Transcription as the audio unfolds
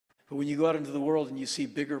But when you go out into the world and you see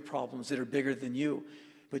bigger problems that are bigger than you,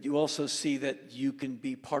 but you also see that you can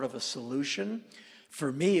be part of a solution, for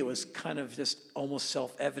me, it was kind of just almost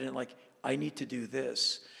self-evident, like, I need to do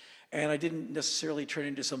this. And I didn't necessarily turn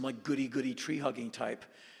into some like goody-goody tree-hugging type,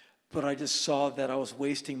 but I just saw that I was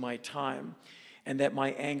wasting my time and that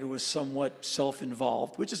my anger was somewhat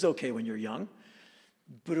self-involved, which is okay when you're young,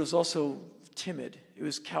 but it was also timid. It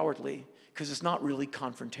was cowardly because it's not really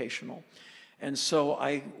confrontational. And so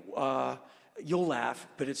you'll laugh,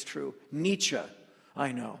 but it's true. Nietzsche,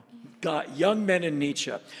 I know, got young men in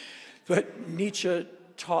Nietzsche, but Nietzsche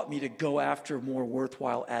taught me to go after more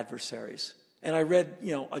worthwhile adversaries. And I read,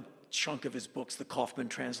 a chunk of his books, the Kaufman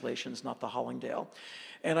translations, not the Hollingdale.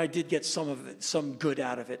 And I did get some good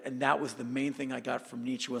out of it. And that was the main thing I got from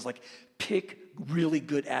Nietzsche, was like, pick really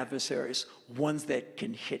good adversaries, ones that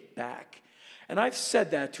can hit back. And I've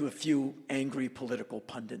said that to a few angry political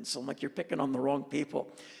pundits. I'm like, you're picking on the wrong people.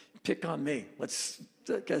 Pick on me.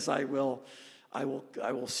 Because I will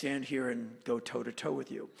stand here and go toe-to-toe with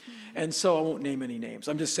you. And so I won't name any names.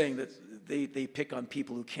 I'm just saying that they pick on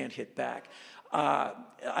people who can't hit back.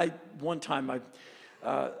 One time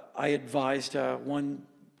I advised one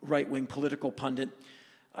right-wing political pundit.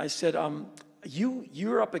 I said,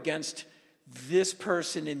 you're up against this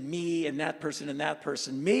person and me and that person and that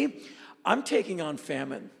person. Me, I'm taking on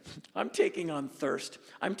famine. I'm taking on thirst.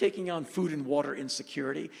 I'm taking on food and water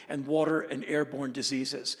insecurity and water and airborne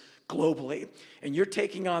diseases globally. And you're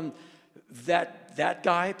taking on that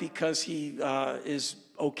guy because he is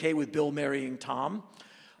okay with Bill marrying Tom.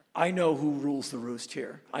 I know who rules the roost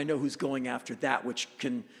here. I know who's going after that which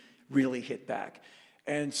can really hit back.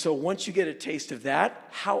 And so once you get a taste of that,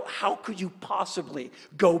 how could you possibly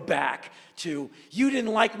go back to, you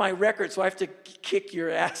didn't like my record, so I have to kick your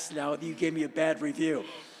ass now that you gave me a bad review.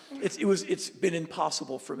 It's been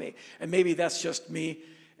impossible for me. And maybe that's just me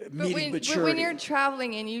meeting maturity. But when you're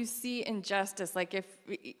traveling and you see injustice, like if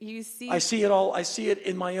you see... I see it all. I see it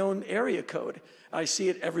in my own area code. I see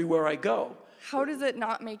it everywhere I go. How does it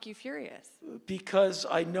not make you furious? Because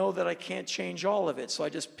I know that I can't change all of it. So I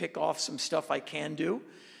just pick off some stuff I can do,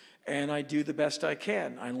 and I do the best I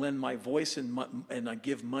can. I lend my voice and I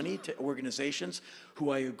give money to organizations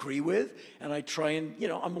who I agree with, and I try and,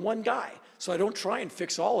 I'm one guy. So I don't try and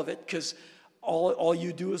fix all of it, because all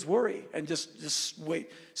you do is worry and just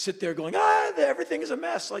wait, sit there going, everything is a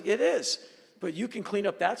mess. Like, it is. But you can clean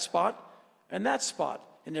up that spot and that spot.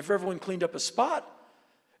 And if everyone cleaned up a spot,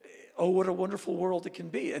 oh, what a wonderful world it can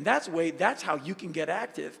be. And that's how you can get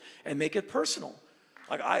active and make it personal.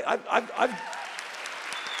 Like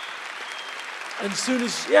as soon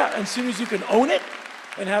as you can own it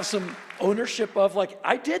and have some ownership of, like,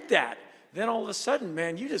 I did that, then all of a sudden,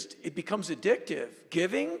 man, it becomes addictive.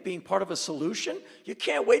 Giving, being part of a solution, you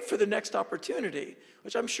can't wait for the next opportunity,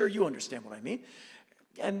 which I'm sure you understand what I mean.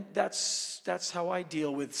 And that's how I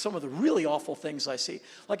deal with some of the really awful things I see.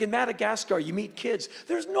 Like in Madagascar, you meet kids.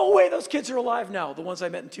 There's no way those kids are alive now. The ones I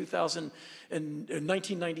met in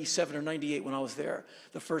 1997 or 98 when I was there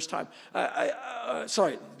the first time.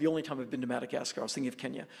 Sorry, the only time I've been to Madagascar. I was thinking of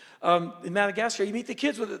Kenya. In Madagascar, you meet the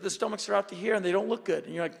kids with the stomachs are out to here and they don't look good.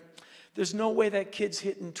 And you're like, there's no way that kid's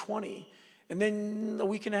hitting 20. And then a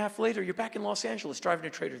week and a half later, you're back in Los Angeles driving to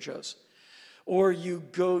Trader Joe's. Or you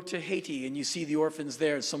go to Haiti and you see the orphans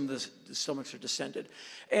there and some of the stomachs are distended.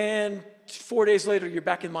 And 4 days later, you're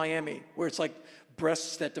back in Miami, where it's like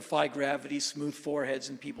breasts that defy gravity, smooth foreheads,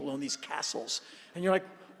 and people own these castles. And you're like,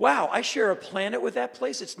 wow, I share a planet with that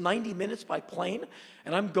place. It's 90 minutes by plane,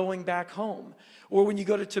 and I'm going back home. Or when you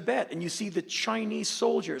go to Tibet and you see the Chinese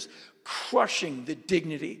soldiers crushing the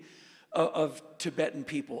dignity of Tibetan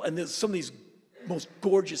people. And there's some of these most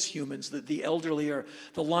gorgeous humans, the elderly, are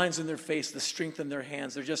the lines in their face, the strength in their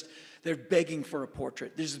hands. They're begging for a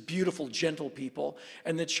portrait. There's beautiful, gentle people,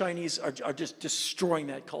 and the Chinese are just destroying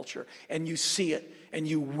that culture. And you see it, and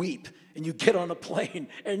you weep, and you get on a plane,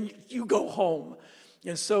 and you go home.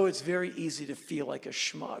 And so it's very easy to feel like a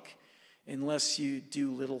schmuck unless you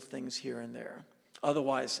do little things here and there.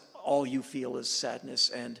 Otherwise, all you feel is sadness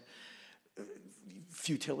and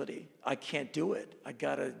futility. I can't do it. I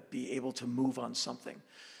gotta be able to move on something.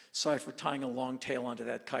 Sorry for tying a long tail onto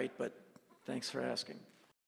that kite, but thanks for asking.